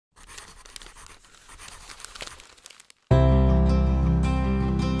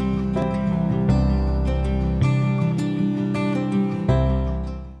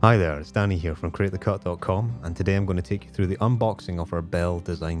Hi there, it's Danny here from createthecut.com, and today I'm going to take you through the unboxing of our Belle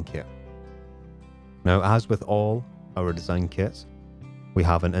Design Kit. Now, as with all our design kits, we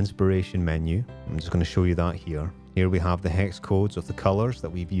have an inspiration menu. I'm just going to show you that here. Here we have the hex codes of the colours that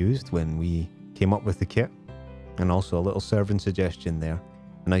we've used when we came up with the kit, and also a little serving suggestion there.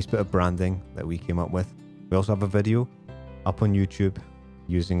 A nice bit of branding that we came up with. We also have a video up on YouTube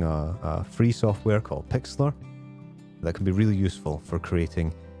using a free software called Pixlr that can be really useful for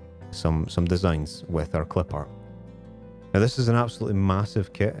creating some designs with our clip art. Now, this is an absolutely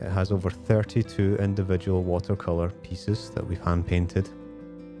massive kit. It has over 32 individual watercolor pieces that we've hand painted.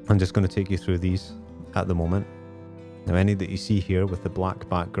 I'm just going to take you through these at the moment. Now, any that you see here with the black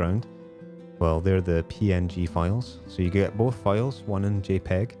background, well, they're the PNG files. So you get both files, one in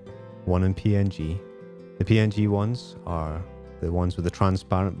JPEG, one in PNG. The PNG ones are the ones with the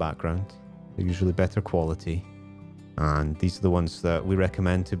transparent background. They're usually better quality. And these are the ones that we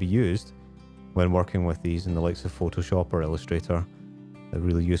recommend to be used when working with these in the likes of Photoshop or Illustrator. They're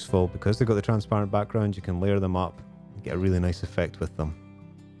really useful because they've got the transparent background. You can layer them up and get a really nice effect with them.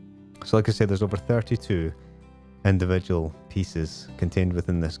 So like I said, there's over 32 individual pieces contained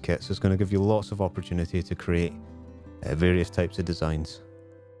within this kit. So it's going to give you lots of opportunity to create various types of designs.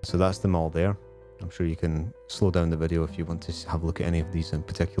 So that's them all there. I'm sure you can slow down the video if you want to have a look at any of these in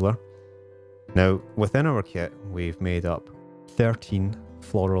particular. Now, within our kit, we've made up 13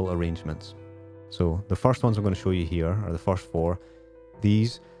 floral arrangements. So the first ones I'm going to show you here are the first four.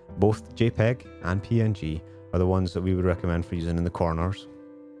 These, both JPEG and PNG, are the ones that we would recommend for using in the corners.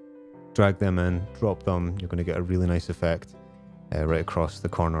 Drag them in, drop them, you're going to get a really nice effect right across the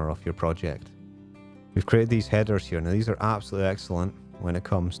corner of your project. We've created these headers here. Now, these are absolutely excellent when it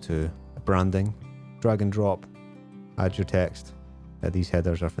comes to branding. Drag and drop, add your text. These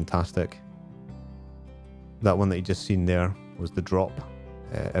headers are fantastic. That one that you just seen there was the drop.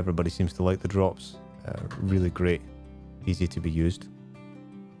 Everybody seems to like the drops. Really great, easy to be used.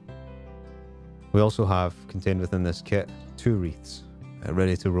 We also have contained within this kit 2 wreaths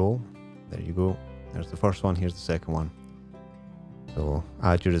ready to roll. There you go. There's the first one, here's the second one. So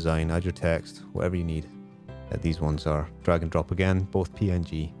add your design, add your text, whatever you need. These ones are drag and drop again, both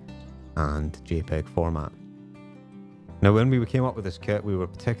PNG and JPEG format. Now, when we came up with this kit, we were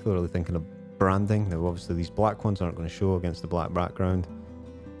particularly thinking of branding. Now, obviously these black ones aren't going to show against the black background.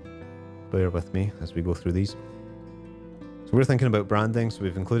 Bear with me as we go through these. So we're thinking about branding, so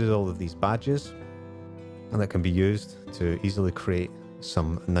we've included all of these badges, and that can be used to easily create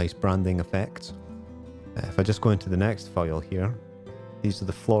some nice branding effects. If I just go into the next file here, these are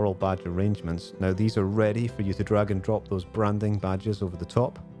the floral badge arrangements. Now, these are ready for you to drag and drop those branding badges over the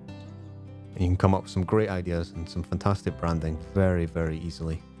top. And you can come up with some great ideas and some fantastic branding very, very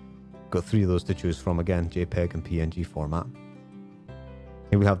easily. Got 3 of those to choose from, again, JPEG and PNG format.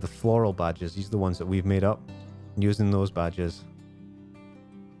 Here we have the floral badges. These are the ones that we've made up. Using those badges,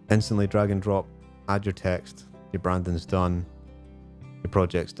 instantly drag and drop, add your text, your branding's done, your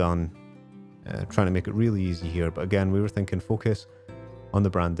project's done. Trying to make it really easy here, but again, we were thinking focus on the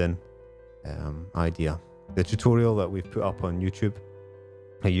branding idea. The tutorial that we've put up on YouTube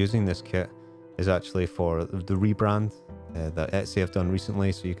using this kit is actually for the rebrand that Etsy have done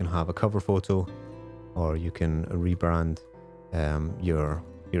recently, so you can have a cover photo or you can rebrand your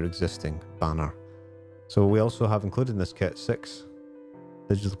existing banner. So we also have included in this kit 6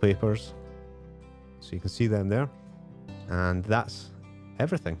 digital papers, so you can see them there, and that's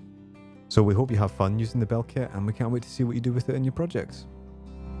everything. So we hope you have fun using the Belle kit, and we can't wait to see what you do with it in your projects.